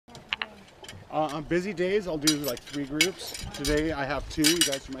On busy days, I'll do like 3 groups. Today I have 2. You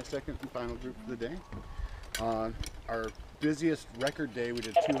guys are my second and final group for the day. Our busiest record day, we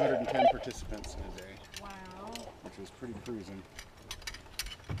did 210 participants in a day. Wow. Which was pretty cruising.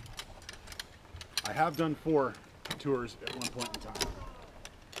 I have done 4 tours at one point in time.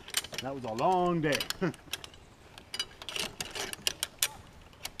 That was a long day.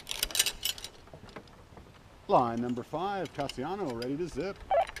 Line number 5, Casiano, ready to zip.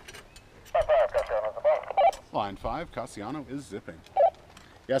 Line 5, Casiano is zipping.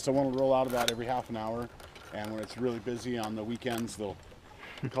 Yes, I want to roll out of that every half an hour, and when it's really busy on the weekends, they'll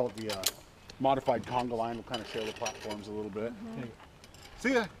call it the modified conga line. We'll kind of share the platforms a little bit. Mm-hmm.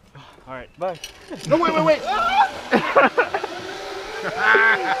 See ya. All right, bye. No, wait.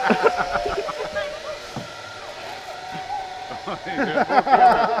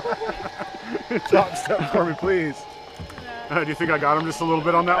 Top step for me, plees. Do you think I got him just a little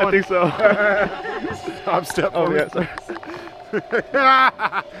bit on that one? I think so. Top step for me. Yeah, sorry.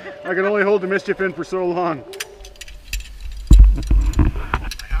 I can only hold the mischief in for so long.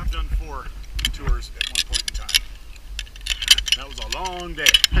 I have done 4 tours at one point in time. That was a long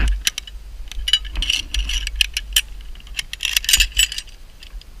day.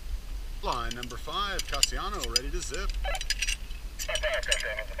 Line number 5, Casiano, ready to zip.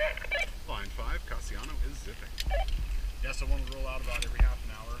 Line 5, Casiano is zipping. Yes, I want to roll out about every half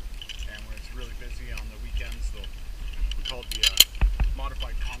an hour, and when it's really busy on the weekends, we call it the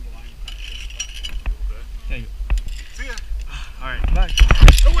modified conga line. We'll kind of share the platforms a little bit. Thank you. See ya. All right, bye.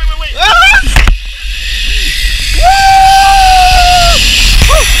 Oh, wait.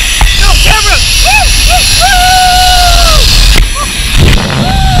 No, camera!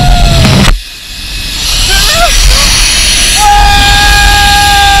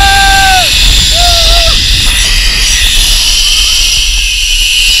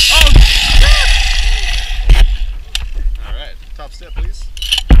 All right, top step, please.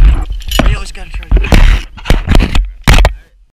 You always gotta try.